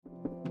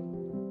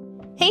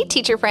Hey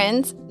teacher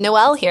friends,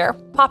 Noelle here,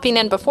 popping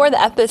in before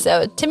the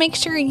episode to make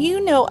sure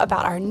you know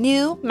about our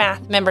new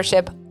math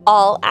membership,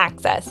 All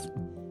Access.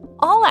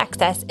 All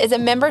Access is a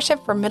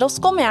membership for middle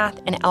school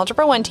math and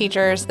Algebra 1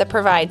 teachers that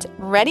provides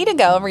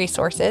ready-to-go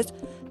resources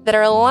that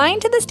are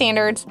aligned to the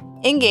standards,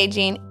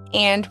 engaging,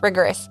 and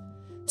rigorous,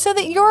 so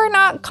that you're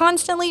not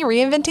constantly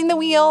reinventing the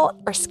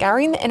wheel or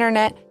scouring the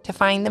internet to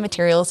find the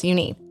materials you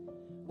need.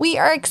 We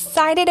are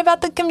excited about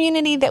the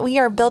community that we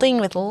are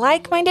building with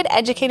like-minded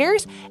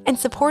educators and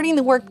supporting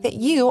the work that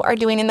you are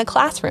doing in the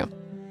classroom.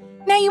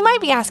 Now, you might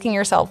be asking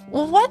yourself,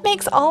 well, what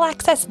makes All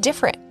Access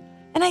different?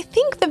 And I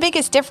think the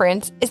biggest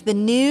difference is the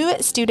new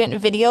student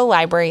video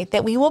library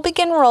that we will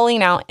begin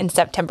rolling out in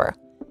September.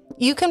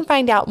 You can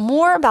find out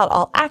more about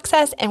All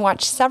Access and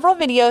watch several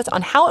videos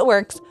on how it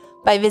works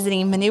by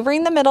visiting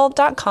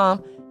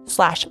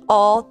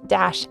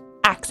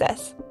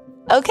maneuveringthemiddle.com/all-access.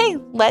 Okay,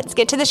 let's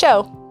get to the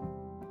show.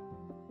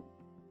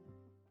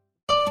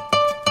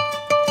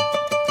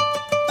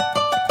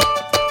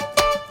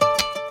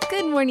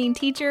 Good morning,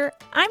 teacher.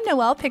 I'm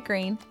Noelle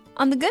Pickering.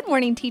 On the Good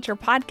Morning Teacher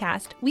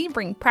podcast, we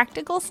bring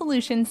practical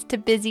solutions to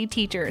busy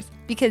teachers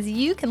because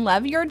you can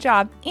love your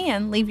job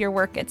and leave your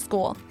work at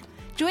school.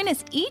 Join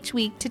us each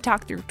week to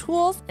talk through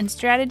tools and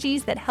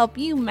strategies that help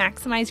you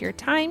maximize your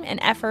time and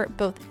effort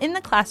both in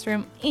the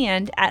classroom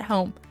and at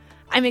home.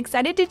 I'm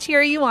excited to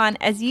cheer you on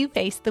as you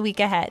face the week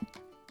ahead.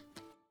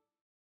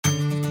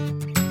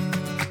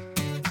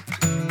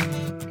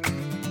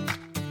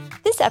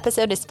 This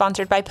episode is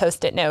sponsored by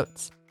Post-it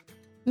Notes.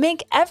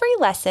 Make every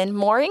lesson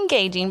more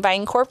engaging by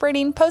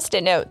incorporating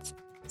Post-it notes.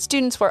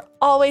 Students were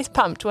always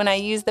pumped when I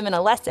used them in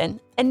a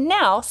lesson, and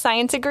now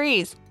science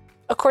agrees.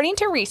 According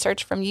to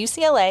research from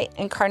UCLA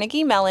and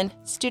Carnegie Mellon,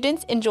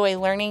 students enjoy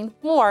learning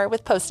more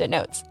with Post-it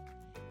notes.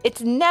 It's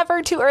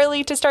never too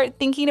early to start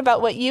thinking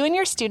about what you and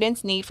your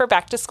students need for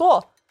back to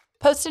school.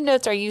 Post-it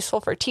notes are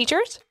useful for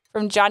teachers,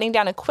 from jotting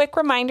down a quick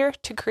reminder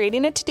to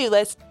creating a to-do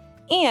list,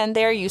 and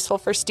they are useful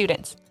for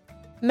students.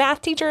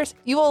 Math teachers,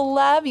 you will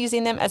love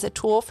using them as a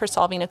tool for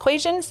solving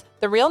equations,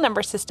 the real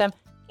number system,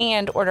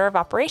 and order of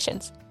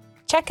operations.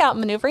 Check out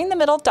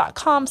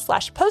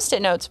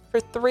maneuveringthemiddle.com/post-it notes for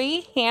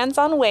 3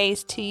 hands-on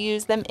ways to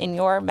use them in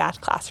your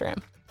math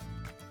classroom.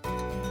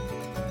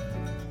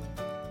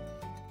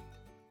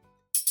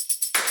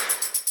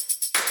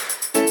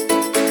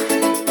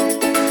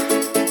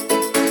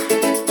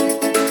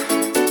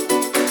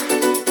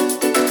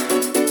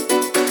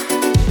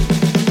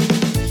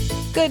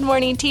 Good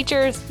morning,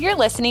 teachers. You're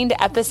listening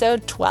to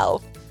episode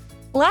 12.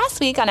 Last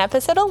week on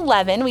episode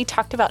 11, we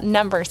talked about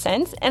number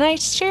sense, and I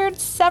shared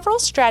several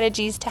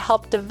strategies to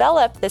help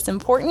develop this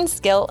important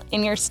skill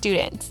in your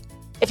students.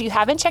 If you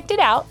haven't checked it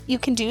out, you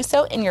can do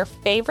so in your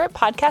favorite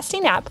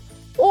podcasting app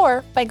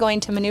or by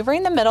going to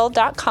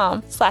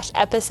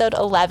maneuveringthemiddle.com/episode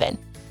 11.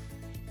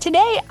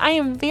 Today, I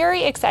am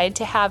very excited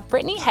to have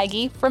Brittany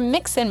Heggie from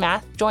Mix and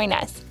Math join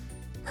us.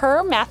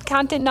 Her math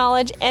content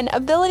knowledge and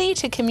ability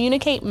to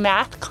communicate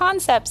math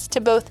concepts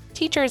to both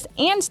teachers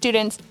and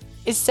students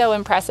is so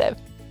impressive.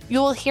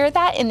 You will hear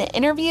that in the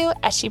interview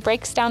as she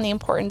breaks down the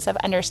importance of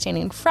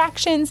understanding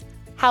fractions,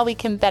 how we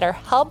can better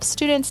help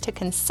students to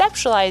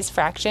conceptualize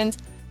fractions,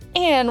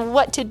 and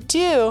what to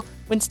do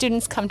when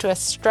students come to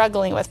us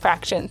struggling with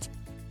fractions.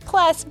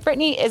 Plus,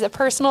 Brittany is a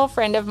personal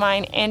friend of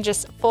mine and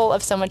just full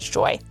of so much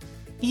joy.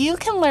 You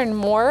can learn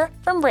more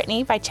from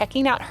Brittany by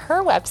checking out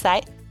her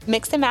website,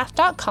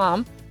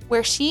 mixandmath.com,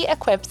 where she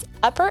equips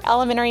upper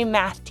elementary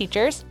math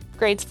teachers,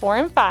 grades 4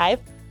 and 5,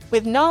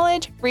 with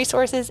knowledge,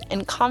 resources,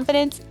 and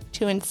confidence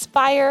to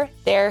inspire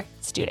their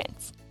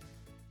students.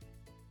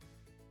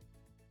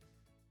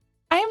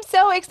 I am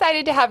so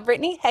excited to have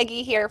Brittany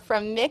Heggie here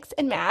from Mix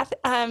and Math.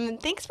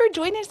 Thanks for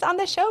joining us on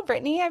the show,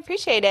 Brittany. I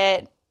appreciate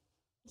it.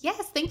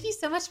 Yes, thank you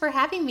so much for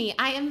having me.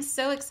 I am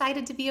so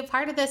excited to be a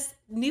part of this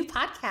new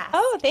podcast.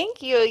 Oh,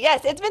 thank you.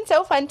 Yes, it's been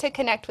so fun to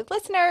connect with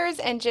listeners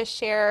and just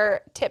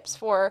share tips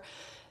for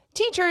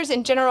teachers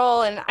in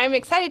general. And I'm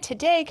excited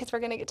today because we're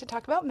going to get to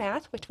talk about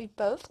math, which we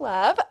both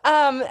love.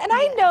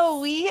 I know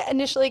we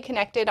initially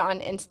connected on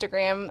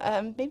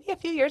Instagram maybe a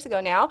few years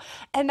ago now.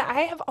 And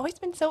I have always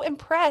been so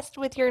impressed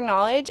with your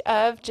knowledge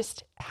of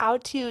just how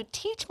to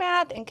teach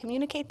math and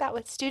communicate that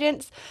with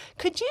students.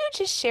 Could you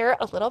just share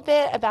a little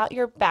bit about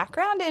your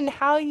background and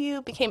how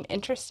you became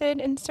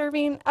interested in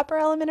serving upper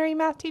elementary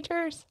math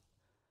teachers?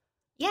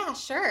 Yeah,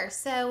 sure.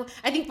 So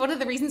I think one of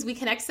the reasons we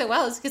connect so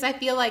well is because I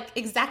feel like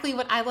exactly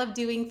what I love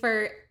doing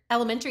for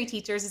elementary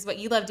teachers is what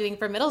you love doing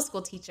for middle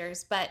school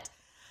teachers. But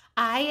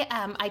I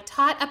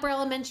taught upper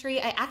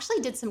elementary. I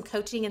actually did some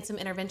coaching and some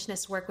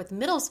interventionist work with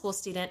middle school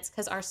students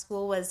because our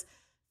school was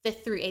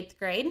 5th through 8th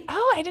grade.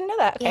 Oh, I didn't know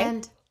that. Okay.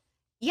 And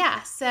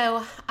yeah,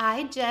 so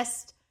I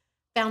just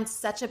found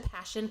such a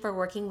passion for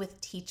working with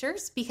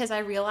teachers because I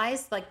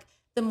realized like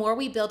the more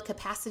we build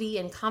capacity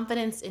and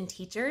confidence in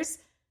teachers,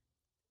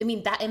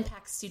 that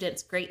impacts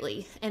students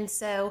greatly. And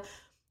so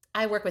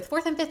I work with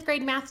 4th and 5th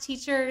grade math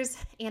teachers,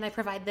 and I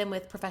provide them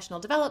with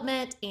professional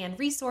development and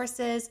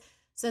resources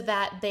so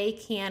that they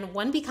can,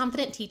 one, be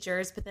confident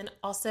teachers, but then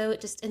also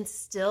just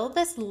instill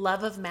this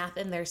love of math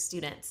in their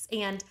students.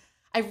 And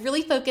I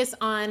really focus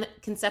on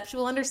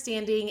conceptual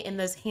understanding and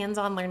those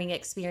hands-on learning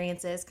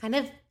experiences kind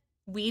of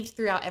weaved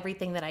throughout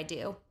everything that I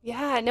do.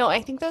 Yeah, no,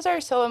 I think those are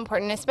so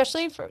important,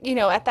 especially for,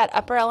 at that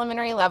upper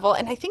elementary level.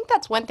 And I think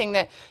that's one thing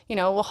that,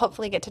 we'll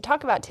hopefully get to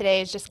talk about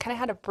today is just kind of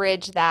how to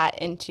bridge that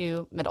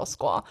into middle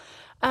school.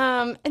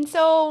 And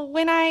so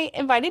when I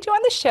invited you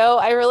on the show,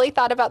 I really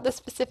thought about the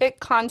specific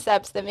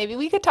concepts that maybe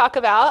we could talk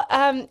about.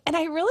 And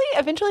I really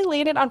eventually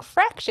landed on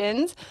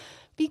fractions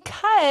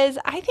because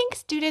I think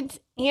students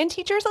and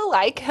teachers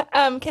alike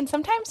can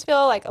sometimes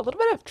feel like a little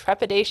bit of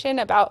trepidation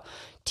about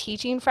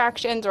teaching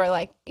fractions, or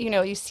like,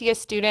 you see a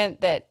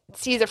student that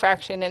sees a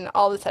fraction and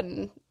all of a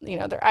sudden,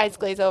 their eyes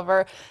glaze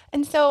over.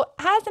 And so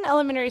as an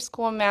elementary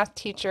school math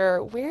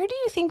teacher, where do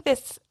you think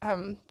this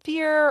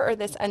fear or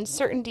this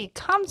uncertainty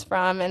comes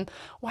from, and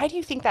why do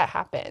you think that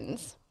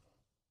happens?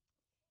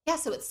 Yeah,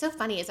 so it's so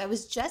funny is I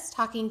was just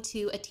talking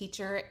to a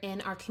teacher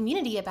in our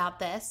community about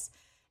this,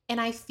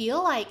 and I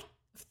feel like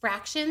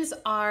fractions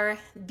are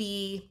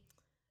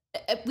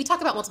we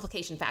talk about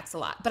multiplication facts a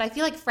lot, but I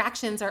feel like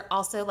fractions are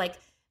also like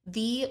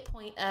the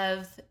point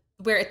of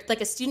where it's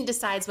like a student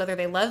decides whether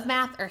they love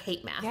math or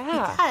hate math.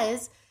 Yeah.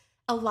 Because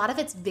a lot of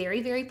it's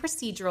very, very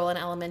procedural in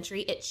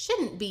elementary. It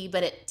shouldn't be,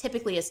 but it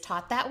typically is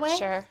taught that way.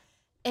 Sure.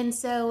 And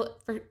so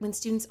when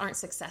students aren't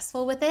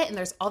successful with it and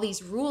there's all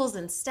these rules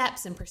and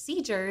steps and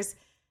procedures,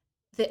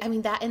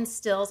 that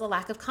instills a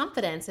lack of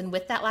confidence. And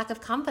with that lack of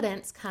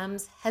confidence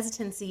comes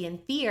hesitancy and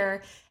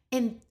fear.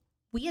 And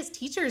we as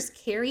teachers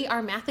carry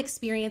our math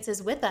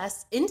experiences with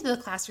us into the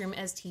classroom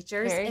as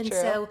teachers. Very true.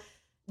 So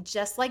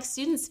just like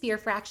students fear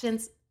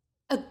fractions,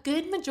 a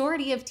good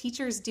majority of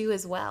teachers do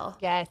as well.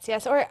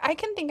 Yes. Or I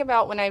can think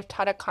about when I've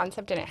taught a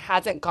concept and it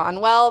hasn't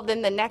gone well,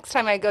 then the next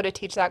time I go to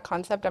teach that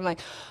concept, I'm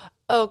like,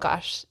 oh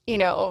gosh,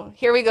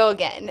 here we go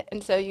again.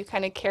 And so you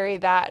kind of carry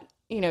that,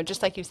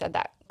 just like you said,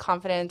 that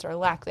confidence or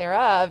lack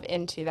thereof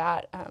into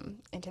that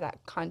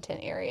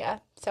content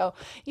area. So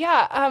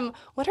yeah,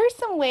 what are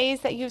some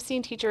ways that you've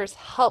seen teachers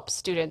help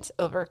students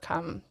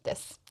overcome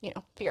this,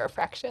 fear of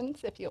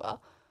fractions, if you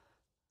will?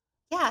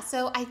 Yeah,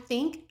 so I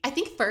think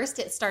first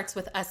it starts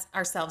with us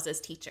ourselves as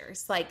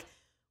teachers. Like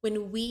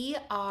when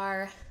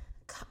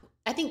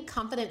I think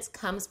confidence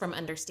comes from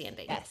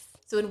understanding. Yes.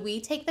 So when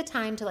we take the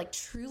time to like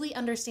truly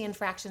understand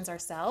fractions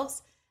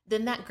ourselves,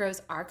 then that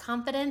grows our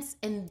confidence,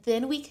 and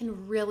then we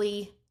can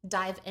really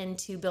dive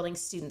into building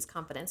students'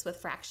 confidence with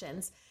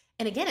fractions.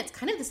 And again, it's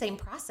kind of the same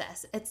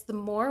process. It's the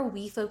more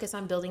we focus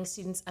on building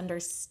students'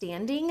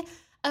 understanding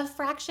of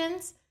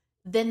fractions,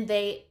 then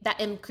that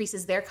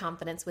increases their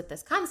confidence with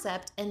this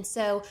concept. And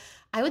so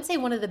I would say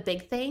one of the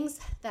big things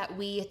that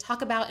we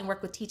talk about and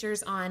work with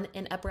teachers on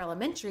in upper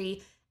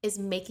elementary is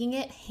making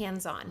it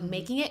hands-on,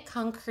 making it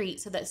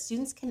concrete so that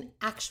students can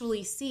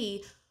actually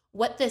see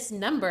what this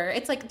number,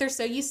 it's like they're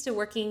so used to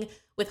working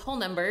with whole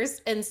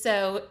numbers. And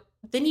so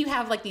then you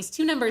have like these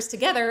two numbers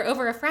together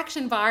over a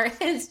fraction bar, and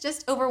it's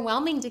just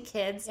overwhelming to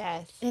kids.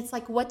 Yes. And it's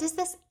like, what does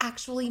this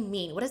actually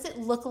mean? What does it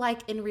look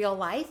like in real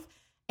life?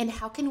 And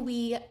how can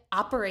we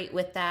operate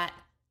with that,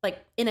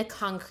 like in a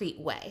concrete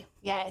way?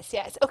 Yes.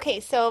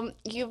 Okay, so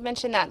you've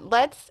mentioned that.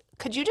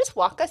 Could you just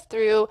walk us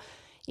through,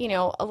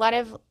 a lot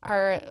of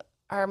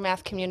our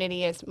math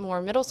community is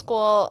more middle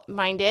school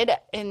minded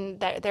and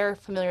that they're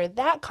familiar with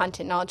that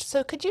content knowledge.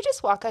 So could you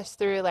just walk us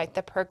through like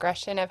the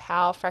progression of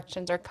how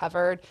fractions are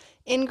covered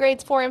in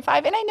grades 4 and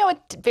 5? And I know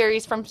it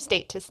varies from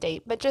state to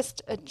state, but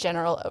just a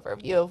general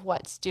overview of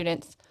what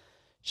students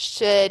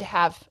should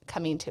have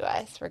coming to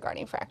us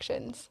regarding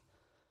fractions.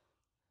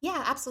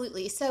 Yeah,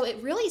 absolutely. So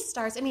it really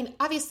starts,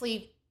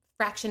 obviously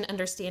fraction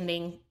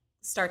understanding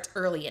starts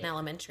early in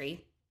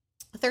elementary.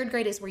 Third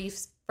grade is where you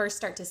first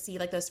start to see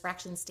like those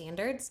fraction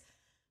standards.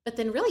 But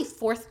then really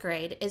fourth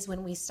grade is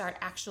when we start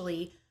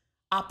actually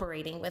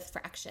operating with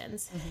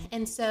fractions. Mm-hmm.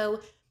 And so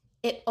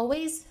it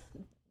always,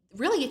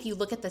 really, if you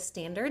look at the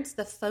standards,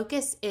 the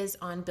focus is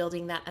on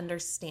building that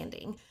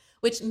understanding,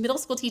 which middle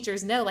school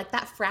teachers know, like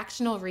that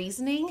fractional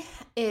reasoning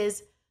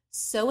is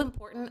so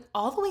important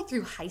all the way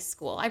through high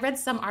school. I read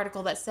some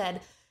article that said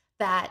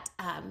that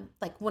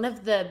like one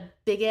of the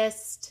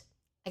biggest,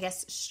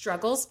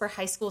 struggles for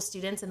high school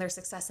students and their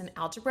success in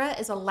algebra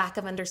is a lack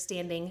of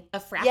understanding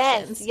of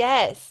fractions.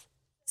 Yes.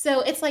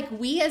 So it's like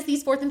we as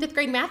these 4th and 5th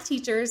grade math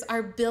teachers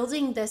are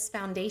building this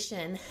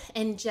foundation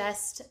and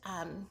just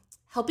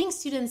helping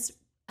students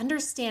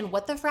understand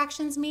what the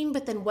fractions mean,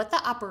 but then what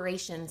the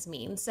operations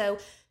mean. So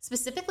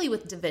specifically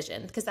with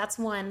division, because that's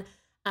one,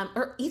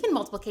 or even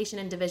multiplication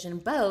and division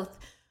both,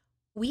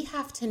 we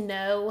have to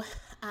know,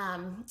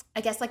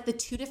 like the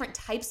two different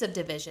types of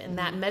division, mm-hmm.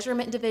 that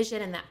measurement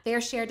division and that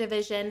fair share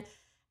division,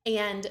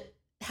 and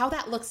how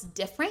that looks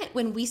different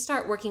when we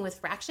start working with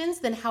fractions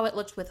than how it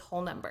looked with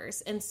whole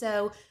numbers. And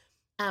so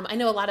I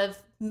know a lot of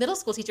middle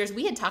school teachers,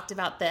 we had talked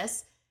about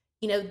this,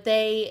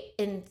 they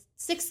in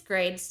 6th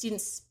grade,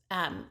 students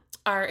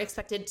are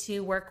expected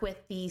to work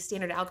with the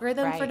standard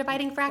algorithm for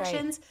dividing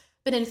fractions. Right.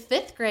 But in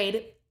 5th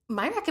grade,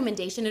 my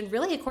recommendation, and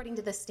really according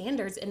to the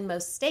standards in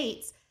most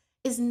states,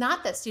 is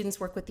not that students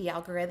work with the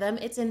algorithm.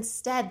 It's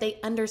instead they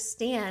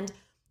understand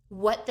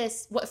what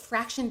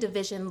fraction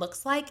division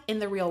looks like in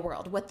the real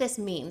world, what this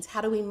means, how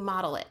do we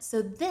model it?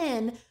 So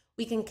then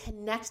we can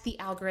connect the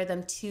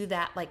algorithm to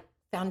that like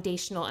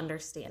foundational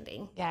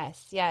understanding.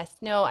 Yes, yes.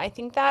 No, I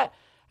think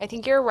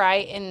you're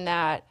right in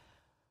that,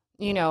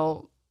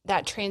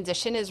 that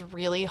transition is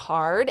really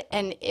hard.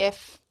 And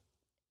if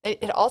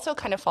it also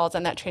kind of falls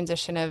on that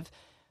transition of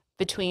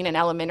between an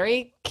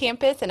elementary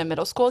campus and a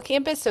middle school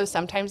campus. So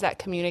sometimes that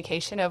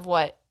communication of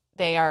what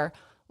they are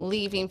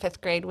leaving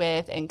fifth grade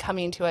with and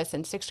coming to us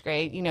in sixth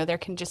grade, there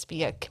can just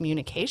be a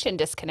communication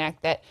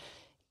disconnect that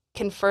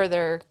can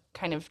further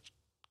kind of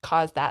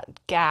cause that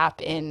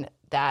gap in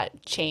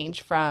that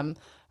change from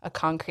a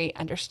concrete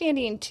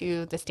understanding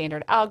to the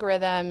standard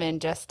algorithm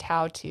and just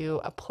how to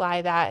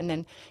apply that, and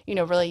then,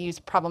 really use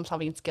problem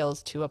solving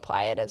skills to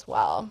apply it as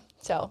well.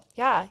 So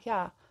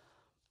yeah.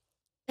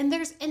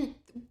 And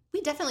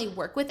we definitely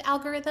work with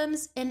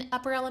algorithms in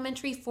upper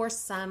elementary for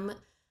some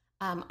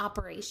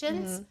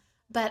operations. Mm-hmm.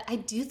 But I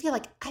do feel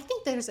like I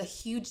think there's a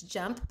huge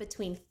jump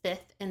between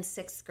fifth and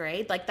sixth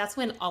grade. Like that's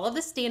when all of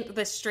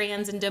the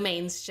strands and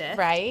domains shift.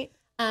 Right.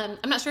 I'm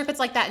not sure if it's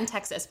like that in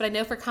Texas, but I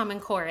know for Common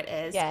Core it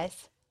is.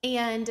 Yes.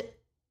 And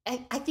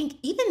I think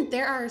even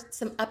there are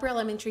some upper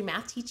elementary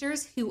math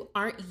teachers who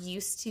aren't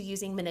used to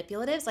using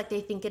manipulatives. Like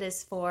they think it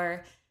is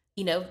for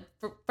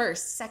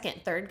first,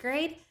 second, third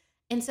grade.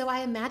 And so I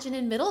imagine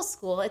in middle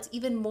school, it's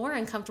even more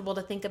uncomfortable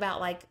to think about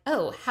like,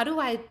 oh, how do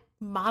I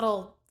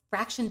model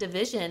fraction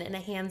division in a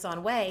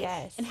hands-on way?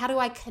 Yes. And how do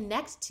I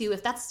connect to,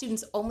 if that's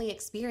students' only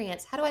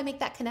experience, how do I make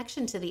that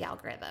connection to the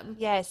algorithm?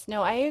 Yes,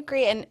 no, I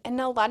agree. And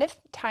a lot of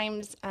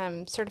times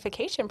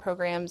certification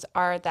programs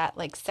are that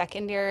like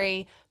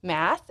secondary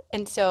math.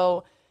 And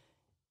so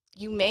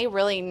you may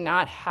really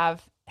not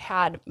have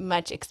had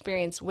much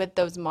experience with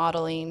those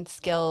modeling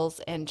skills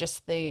and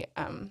just the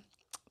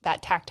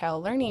that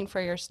tactile learning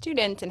for your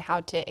students and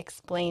how to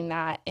explain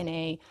that in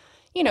a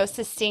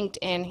succinct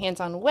and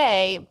hands-on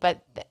way,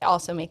 but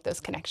also make those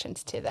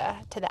connections to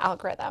the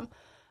algorithm.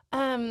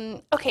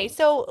 Okay,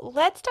 so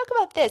let's talk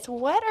about this.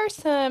 What are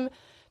some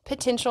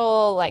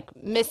potential like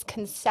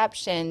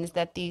misconceptions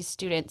that these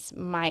students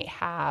might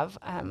have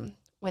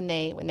when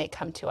they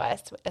come to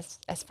us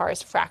as far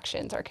as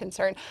fractions are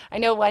concerned? I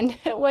know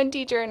one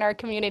teacher in our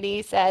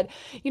community said,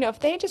 if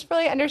they just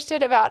really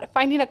understood about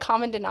finding a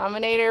common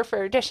denominator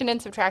for addition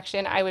and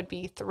subtraction, I would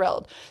be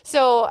thrilled.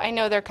 So I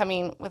know they're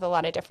coming with a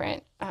lot of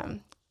different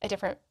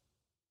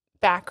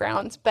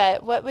backgrounds,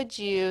 but what would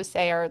you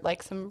say are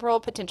like some real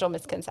potential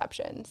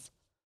misconceptions?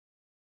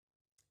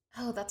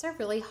 Oh, that's a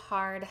really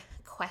hard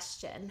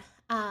question.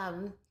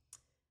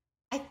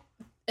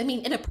 I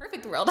mean, in a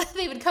perfect world,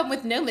 they would come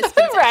with no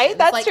misconceptions. Right,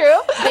 that's true.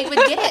 They would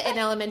get it in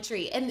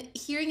elementary. And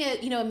hearing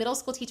a middle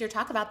school teacher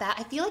talk about that,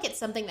 I feel like it's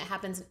something that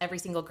happens in every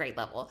single grade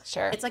level.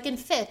 Sure. It's like in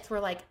fifth,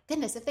 we're like,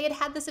 goodness, if they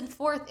had this in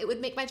fourth, it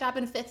would make my job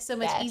in fifth so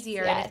much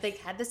easier. Yes. And if they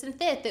had this in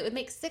fifth, it would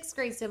make sixth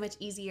grade so much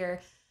easier.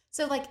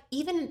 So like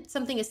even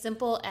something as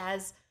simple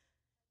as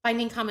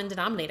finding common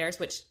denominators,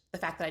 which the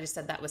fact that I just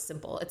said that was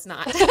simple, it's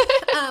not.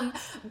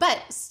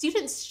 But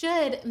students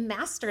should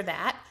master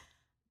that.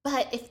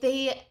 But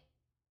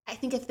I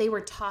think if they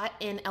were taught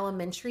in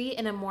elementary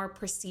in a more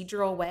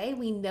procedural way,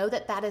 we know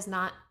that is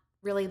not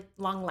really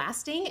long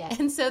lasting. Yes.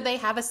 And so they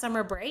have a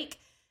summer break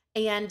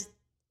and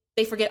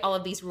they forget all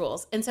of these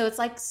rules. And so it's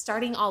like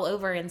starting all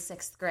over in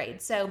sixth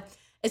grade. So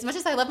as much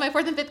as I love my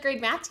fourth and fifth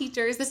grade math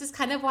teachers, this is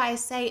kind of why I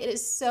say it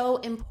is so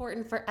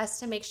important for us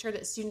to make sure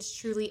that students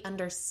truly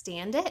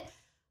understand it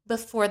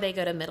before they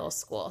go to middle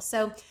school.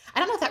 So I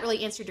don't know if that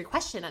really answered your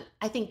question.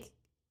 I think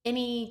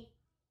any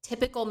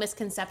typical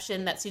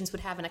misconception that students would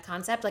have in a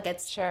concept, like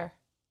it's sure.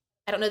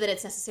 I don't know that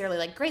it's necessarily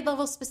like grade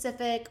level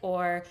specific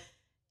or,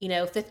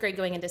 fifth grade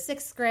going into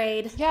sixth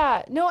grade.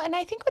 Yeah, no, and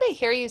I think what I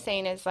hear you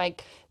saying is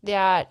like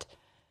that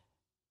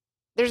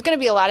there's going to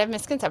be a lot of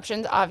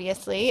misconceptions,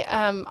 obviously.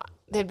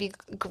 It'd be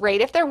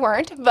great if there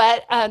weren't,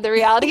 but the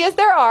reality is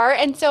there are.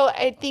 And so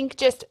I think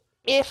just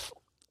if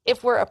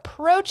we're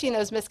approaching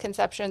those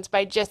misconceptions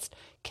by just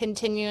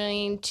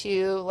continuing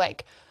to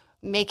like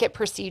make it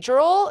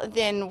procedural,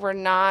 then we're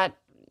not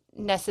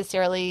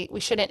necessarily, we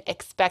shouldn't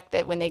expect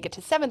that when they get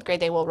to seventh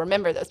grade, they will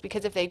remember those,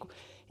 because if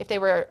they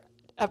were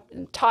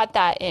taught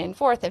that in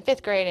fourth and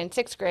fifth grade and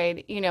sixth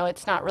grade,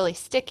 it's not really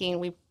sticking.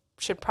 We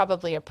should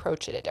probably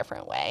approach it a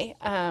different way.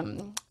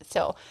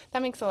 So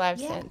that makes a lot of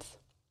sense.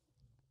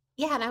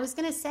 Yeah. And I was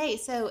going to say,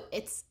 so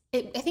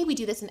I think we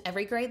do this in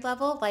every grade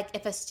level. Like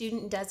if a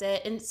student does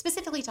it, and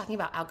specifically talking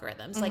about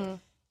algorithms, like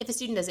if a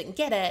student doesn't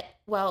get it,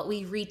 well,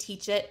 we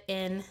reteach it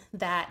in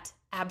that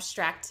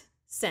abstract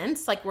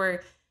sense. Like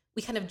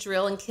we kind of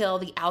drill and kill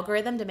the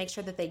algorithm to make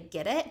sure that they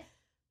get it,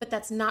 but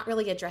that's not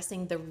really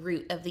addressing the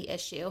root of the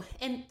issue.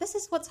 And this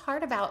is what's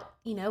hard about,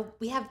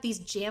 we have these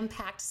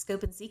jam-packed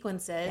scope and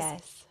sequences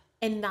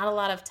and not a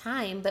lot of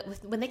time, but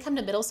when they come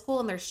to middle school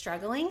and they're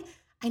struggling,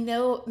 I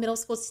know middle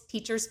school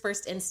teachers'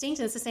 first instinct,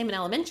 and it's the same in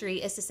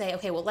elementary, is to say,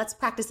 okay, well, let's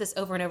practice this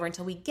over and over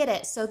until we get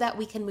it so that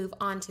we can move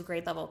on to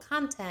grade level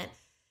content.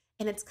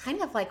 And it's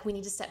kind of like we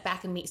need to step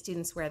back and meet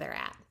students where they're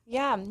at.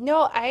 Yeah,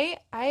 no,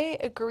 I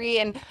agree.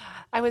 And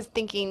I was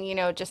thinking,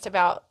 just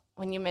about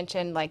when you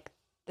mentioned like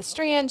the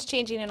strands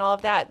changing and all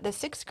of that, the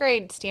sixth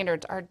grade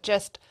standards are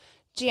just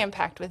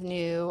jam-packed with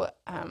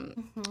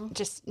Hmm.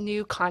 just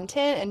new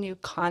content and new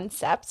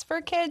concepts for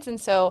kids. And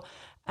so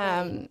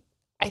Right.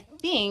 I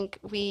think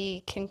we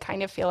can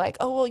kind of feel like,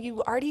 oh, well,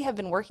 you already have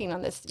been working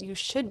on this. You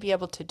should be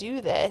able to do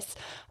this.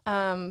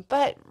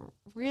 But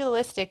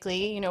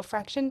realistically,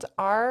 fractions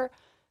are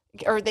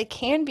or they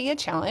can be a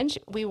challenge.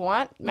 We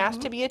want math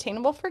Hmm. to be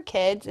attainable for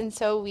kids. And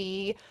so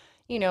we,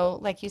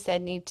 like you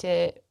said, need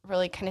to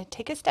really kind of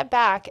take a step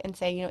back and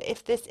say,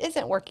 if this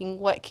isn't working,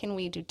 what can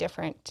we do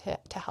different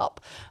to help?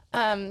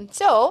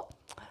 So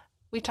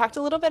we talked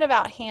a little bit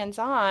about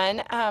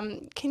hands-on.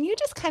 Can you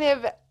just kind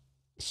of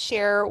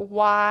share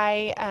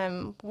why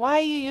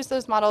you use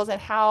those models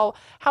and how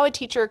a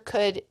teacher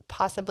could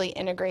possibly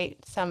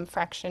integrate some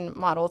fraction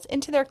models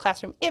into their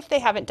classroom if they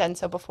haven't done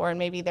so before and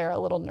maybe they're a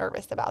little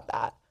nervous about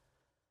that?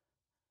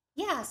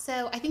 Yeah,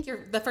 so I think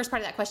the first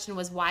part of that question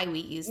was why we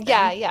use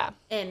Yeah, them. yeah.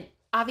 And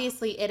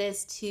obviously it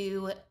is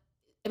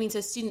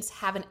so students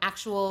have an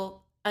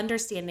actual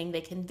understanding,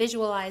 they can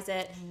visualize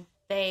it. Mhm.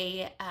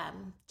 They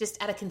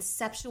just at a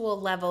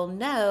conceptual level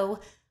know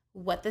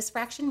what this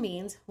fraction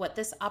means, what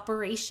this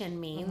operation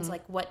means, Mhm.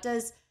 like what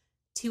does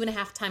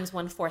 2.5 times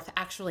 1/4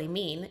 actually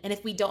mean. And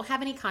if we don't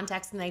have any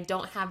context and they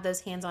don't have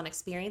those hands-on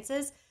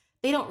experiences,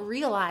 they don't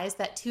realize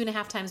that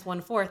 2.5 times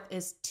 1/4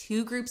 is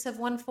two groups of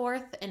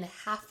 1/4 and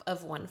half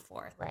of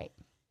 1/4. Right.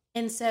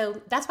 And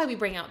so that's why we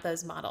bring out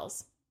those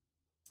models.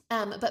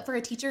 But for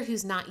a teacher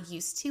who's not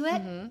used to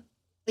it, Mhm.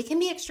 it can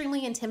be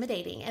extremely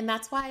intimidating. And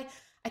that's why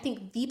I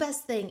think the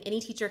best thing any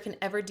teacher can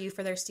ever do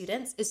for their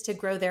students is to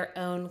grow their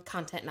own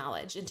content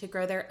knowledge and to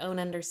grow their own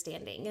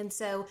understanding. And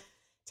so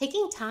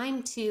taking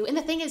time and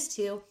the thing is,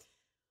 too,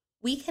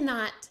 we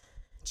cannot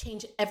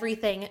change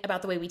everything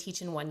about the way we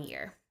teach in 1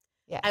 year.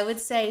 I would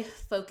Yes. say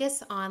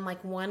focus on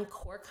like one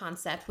core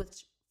concept,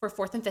 which for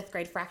fourth and fifth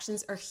grade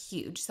fractions are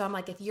huge. So I'm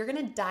like, if you're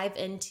going to dive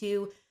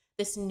into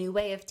this new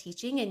way of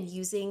teaching and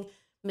using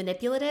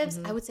manipulatives,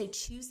 I Mhm. would say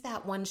choose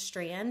that one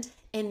strand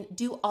and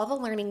do all the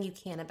learning you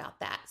can about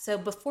that. So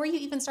before you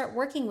even start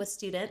working with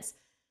students,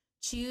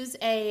 choose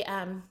a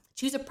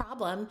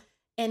problem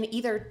and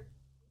either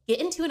get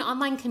into an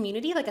online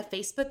community like a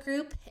Facebook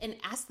group and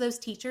ask those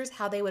teachers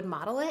how they would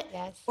model it,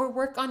 Yes. or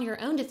work on your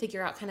own to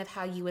figure out kind of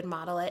how you would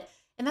model it.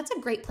 And that's a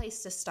great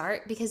place to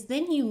start because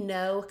then you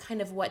know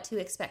kind of what to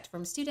expect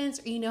from students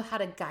or you know how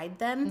to guide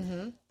them.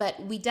 Mhm. But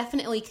we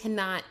definitely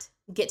cannot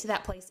get to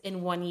that place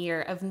in 1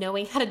 year of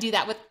knowing how to do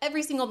that with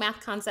every single math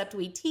concept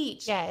we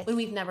teach Yes. when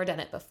we've never done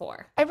it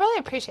before. I really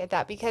appreciate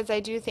that because I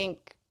do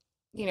think,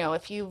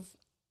 if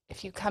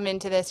you come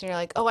into this and you're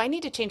like, "Oh, I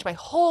need to change my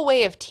whole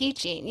way of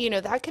teaching,"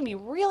 that can be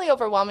really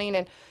overwhelming.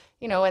 And,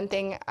 one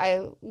thing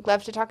I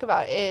love to talk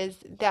about is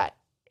that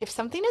if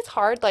something is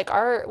hard, like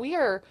we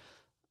are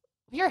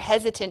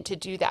hesitant to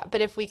do that.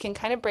 But if we can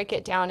kind of break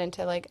it down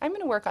into like, I'm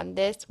going to work on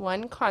this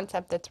one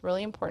concept that's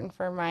really important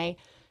for my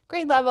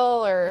grade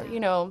level or,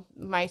 Yeah.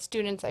 my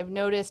students, I've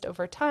noticed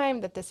over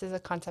time that this is a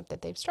concept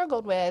that they've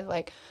struggled with.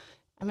 Like,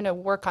 I'm going to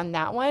work on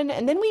that one.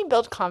 And then we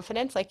build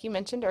confidence, like you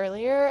mentioned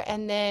earlier.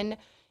 And then,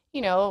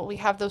 we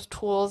have those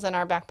tools in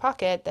our back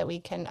pocket that we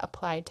can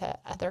apply to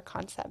other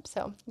concepts.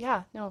 So,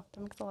 yeah, no,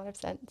 that makes a lot of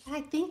sense. And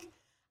I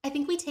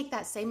think we take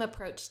that same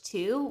approach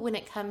too when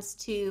it comes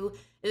to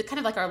kind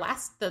of like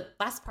the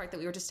last part that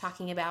we were just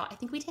talking about. I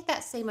think we take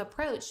that same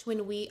approach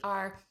when we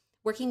are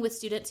working with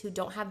students who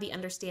don't have the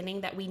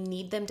understanding that we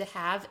need them to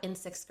have in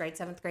sixth grade,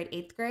 seventh grade,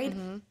 eighth grade,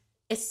 Hmm.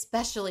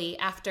 especially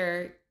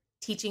after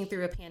teaching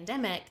through a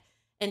pandemic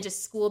and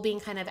just school being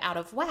kind of out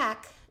of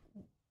whack.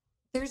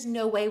 There's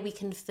no way we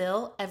can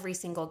fill every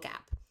single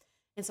gap.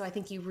 And so I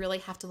think you really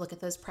have to look at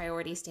those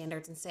priority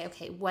standards and say,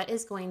 okay, what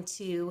is going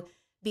to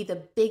be the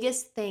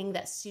biggest thing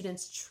that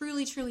students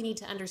truly, truly need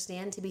to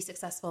understand to be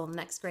successful in the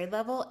next grade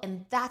level?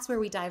 And that's where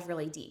we dive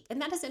really deep.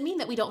 And that doesn't mean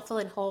that we don't fill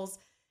in holes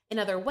in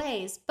other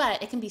ways,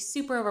 but it can be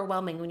super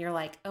overwhelming when you're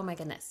like, oh my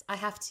goodness, I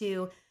have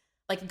to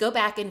like go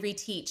back and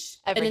reteach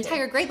an Everything.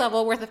 entire grade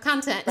level worth of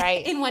content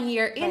Right. in 1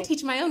 year and Right.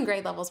 teach my own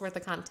grade levels worth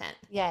of content.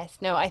 Yes,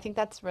 no, I think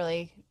that's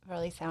really,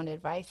 really sound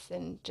advice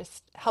and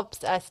just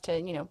helps us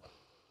to,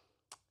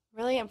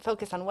 really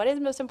focus on what is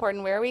most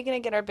important, where are we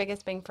going to get our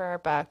biggest bang for our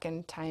buck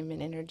and time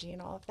and energy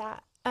and all of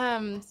that.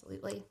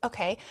 Absolutely.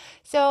 Okay.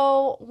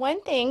 So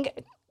one thing,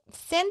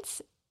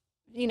 since,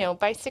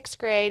 by sixth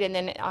grade, and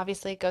then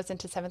obviously it goes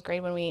into seventh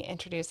grade when we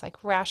introduce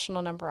like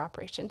rational number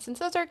operations, since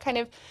those are kind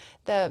of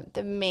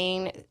the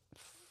main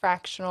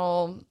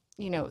fractional,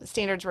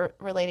 standards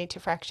related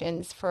to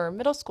fractions for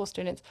middle school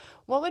students,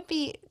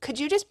 could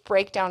you just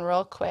break down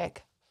real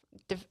quick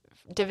div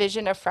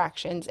division of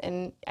fractions?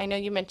 And I know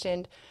you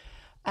mentioned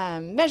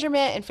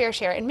measurement and fair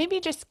share, and maybe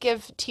just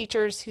give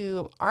teachers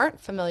who aren't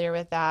familiar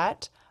with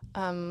that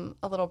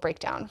a little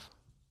breakdown.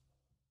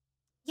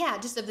 Yeah,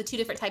 just of the two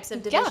different types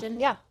of Yeah, division.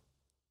 yeah.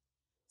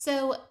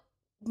 So,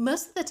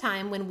 most of the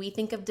time when we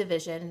think of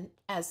division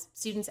as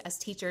students, as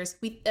teachers,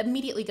 we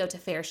immediately go to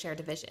fair share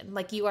division.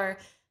 Like you are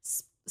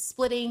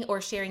splitting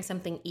or sharing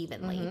something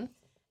evenly. Mm-hmm.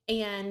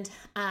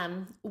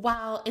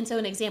 And so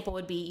an example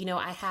would be,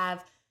 I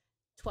have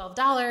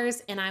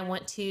 $12 and I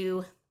want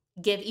to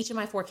give each of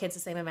my 4 kids the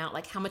same amount,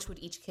 like how much would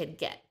each kid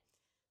get?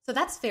 So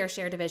that's fair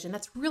share division.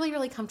 That's really,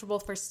 really comfortable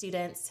for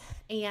students.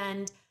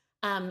 And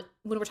when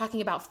we're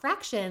talking about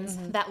fractions,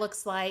 that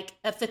looks like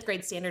a 5th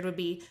grade standard would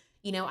be,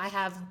 I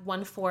have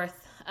 1/4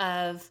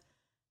 of,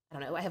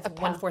 I have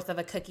 1/4 of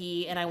a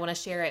cookie and I want to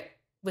share it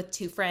with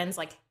 2 friends.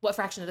 Like, what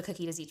fraction of the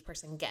cookie does each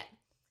person get?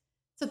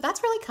 So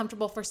that's really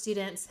comfortable for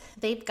students.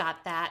 They've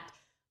got that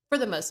for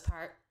the most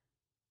part.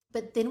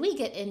 But then we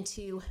get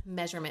into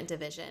measurement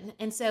division.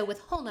 And so with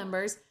whole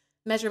numbers,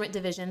 measurement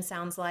division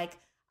sounds like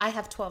I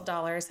have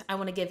 $12. I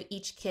want to give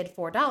each kid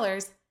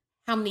 $4.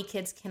 How many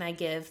kids can I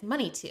give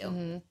money to?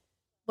 Mm-hmm.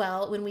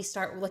 Well, when we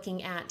start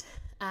looking at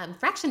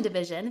fraction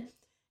division,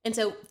 and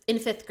so in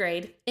 5th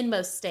grade, in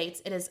most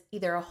states, it is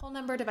either a whole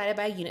number divided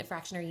by a unit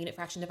fraction or a unit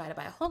fraction divided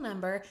by a whole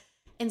number.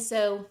 And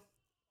so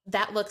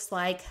that looks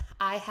like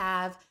I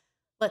have,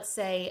 let's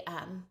say,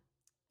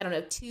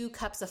 2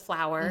 cups of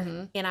flour,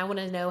 and I want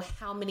to know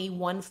how many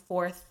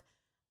 1/4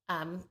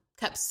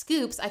 cup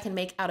scoops I can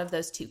make out of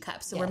those 2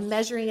 cups. So we're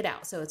measuring it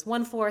out. So it's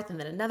 1/4 and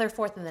then another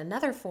 1/4 and then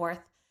another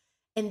 1/4.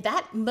 And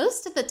that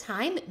most of the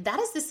time, that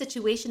is the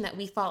situation that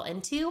we fall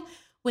into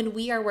when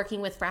we are working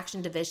with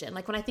fraction division.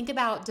 Like when I think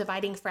about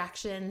dividing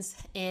fractions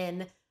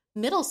in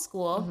middle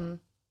school,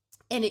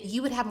 and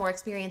you would have more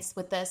experience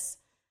with this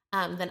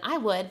than I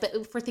would, but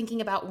if we're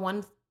thinking about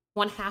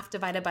 1/2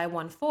 divided by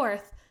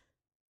 1/4,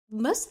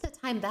 most of the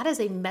time that is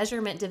a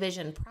measurement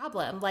division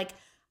problem. Like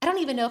I don't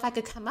even know if I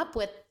could come up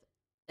with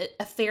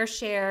a fair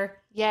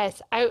share.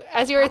 Yes.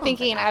 As you were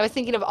thinking, I was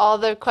thinking of all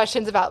the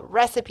questions about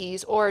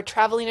recipes or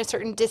traveling a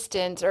certain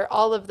distance or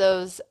all of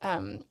those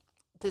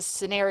the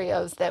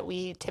scenarios that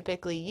we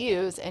typically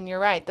use. And you're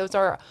right. Those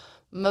are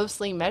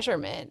mostly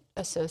measurement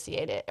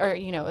associated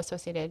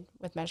associated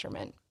with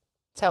measurement.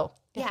 So,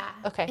 yeah.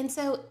 Okay. And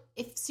so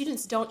if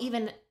students don't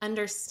even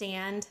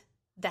understand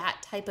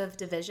that type of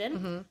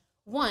division,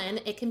 one,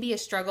 it can be a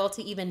struggle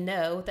to even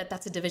know that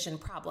that's a division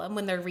problem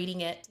when they're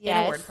reading it in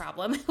a word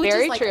problem. Which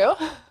Very is like, true.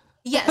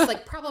 Yes,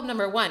 like problem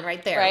number 1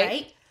 right there,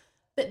 right?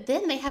 But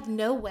then they have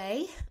no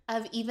way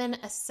of even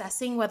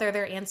assessing whether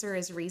their answer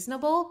is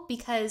reasonable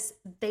because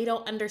they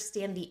don't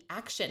understand the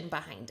action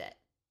behind it.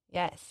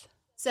 Yes.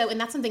 So, and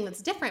that's something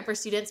that's different for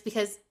students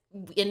because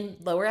in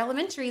lower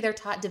elementary, they're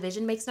taught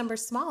division makes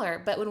numbers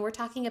smaller. But when we're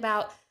talking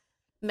about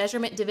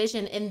measurement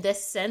division in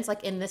this sense,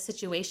 like in this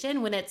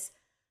situation, when it's,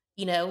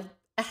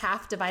 a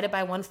 1/2 divided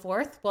by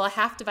 1/4, well, a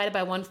 1/2 divided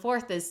by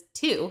 1/4 is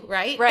 2,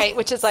 right? Right,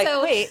 which is like,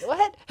 wait,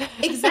 what?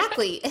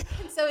 Exactly.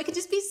 So it could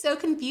just be so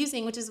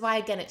confusing, which is why,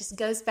 again, it just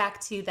goes back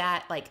to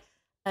that, like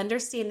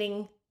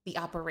understanding the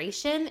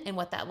operation and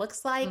what that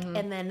looks like,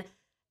 and then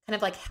kind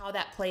of like how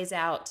that plays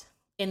out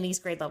in these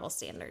grade level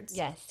standards.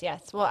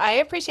 Yes. Well, I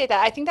appreciate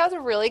that. I think that was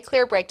a really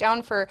clear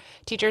breakdown for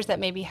teachers that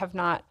maybe have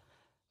not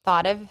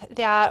thought of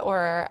that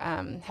or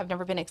have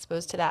never been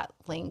exposed to that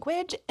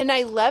language. And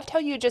I loved how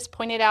you just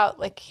pointed out,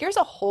 like, here's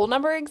a whole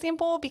number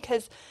example,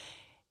 because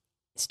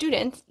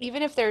students,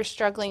 even if they're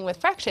struggling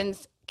with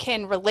fractions,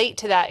 can relate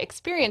to that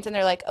experience. And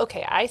they're like,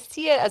 okay, I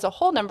see it as a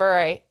whole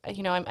number.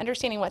 I'm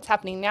understanding what's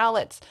happening now.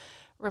 Let's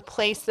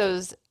replace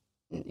those,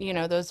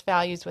 those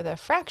values with a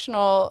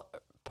fractional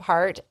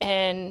part.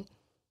 And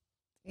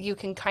you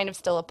can kind of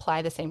still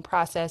apply the same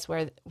process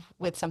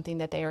with something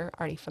that they are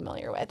already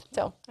familiar with.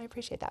 So I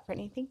appreciate that,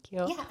 Brittany. Thank you.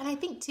 Yeah. And I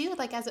think too,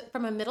 like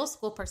from a middle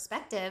school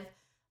perspective,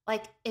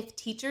 like if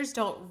teachers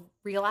don't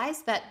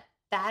realize that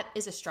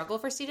is a struggle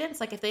for students,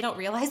 like if they don't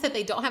realize that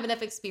they don't have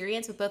enough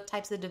experience with both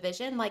types of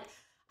division, like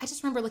I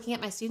just remember looking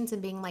at my students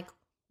and being like,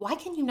 why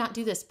can you not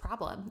do this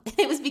problem? And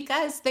it was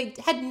because they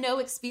had no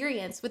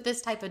experience with this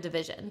type of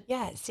division.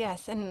 Yes.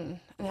 And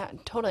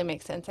that totally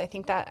makes sense. I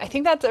think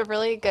that's a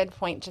really good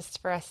point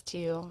just for us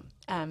to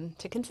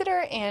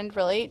consider and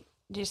really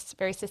just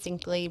very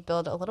succinctly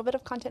build a little bit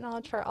of content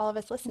knowledge for all of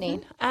us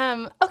listening.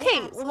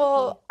 Okay.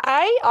 Well,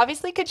 I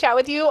obviously could chat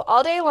with you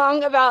all day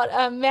long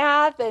about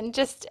math and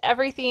just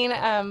everything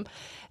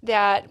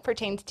that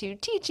pertains to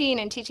teaching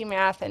and teaching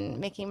math and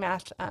making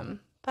math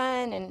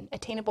fun and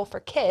attainable for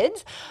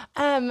kids.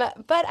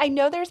 But I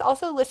know there's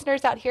also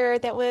listeners out here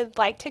that would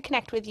like to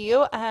connect with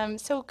you.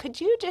 So could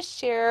you just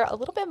share a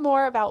little bit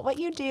more about what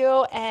you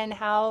do and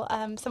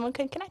how someone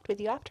could connect with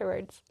you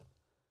afterwards?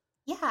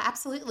 Yeah,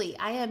 absolutely.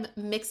 I am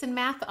mixing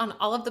math on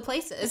all of the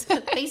places,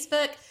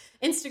 Facebook,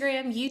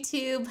 Instagram,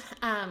 YouTube.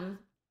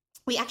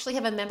 We actually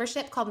have a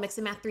membership called Mix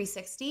and Math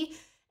 360,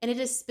 and it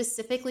is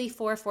specifically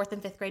for 4th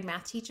and 5th grade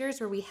math teachers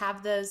where we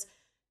have those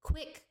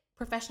quick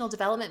professional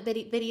development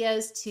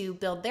videos to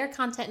build their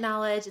content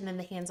knowledge and then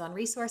the hands-on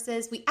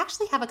resources. We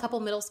actually have a couple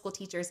middle school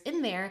teachers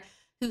in there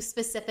who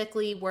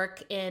specifically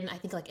work in, I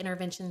think, like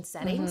intervention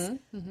settings.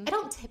 I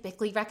don't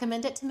typically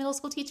recommend it to middle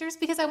school teachers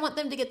because I want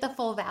them to get the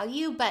full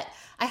value, but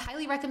I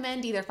highly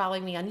recommend either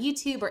following me on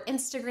YouTube or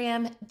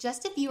Instagram,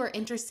 just if you are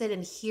interested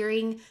in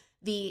hearing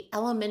the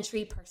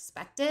elementary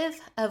perspective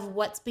of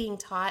what's being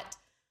taught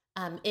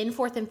in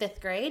 4th and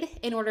 5th grade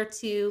in order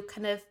to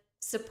kind of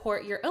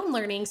support your own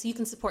learning so you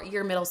can support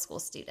your middle school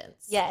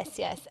students. Yes.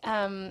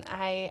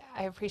 I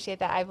appreciate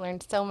that. I've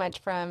learned so much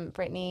from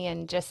Brittany,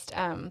 and just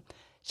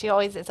she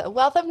always is a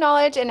wealth of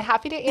knowledge and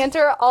happy to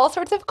answer all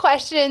sorts of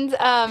questions.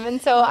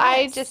 And so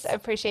I just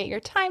appreciate your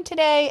time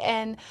today.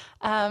 And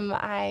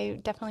I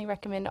definitely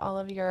recommend all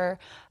of your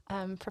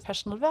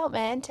professional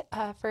development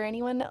for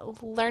anyone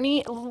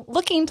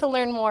looking to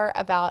learn more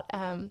about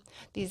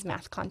these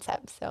math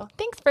concepts. So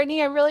thanks,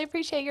 Brittany. I really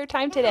appreciate your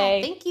time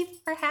today. Thank you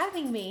for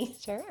having me.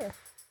 Sure.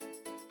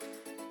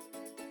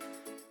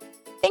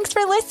 Thanks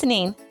for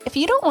listening. If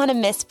you don't want to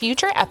miss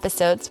future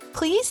episodes,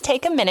 please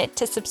take a minute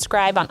to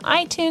subscribe on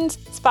iTunes,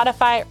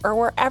 Spotify, or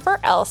wherever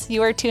else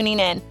you are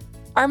tuning in.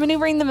 Our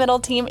Maneuvering the Middle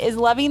team is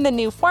loving the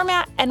new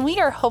format, and we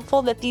are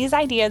hopeful that these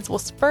ideas will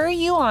spur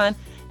you on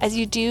as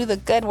you do the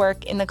good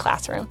work in the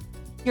classroom.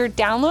 Your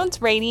downloads,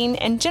 rating,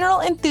 and general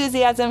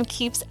enthusiasm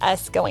keeps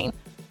us going.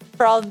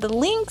 For all of the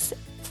links,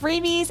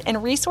 freebies,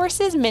 and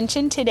resources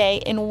mentioned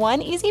today in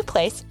one easy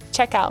place,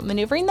 check out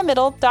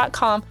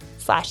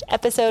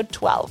maneuveringthemiddle.com/episode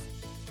 12.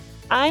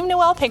 I'm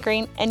Noelle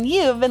Pickering, and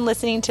you've been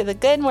listening to the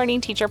Good Morning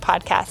Teacher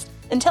podcast.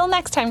 Until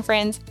next time,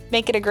 friends,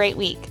 make it a great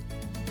week.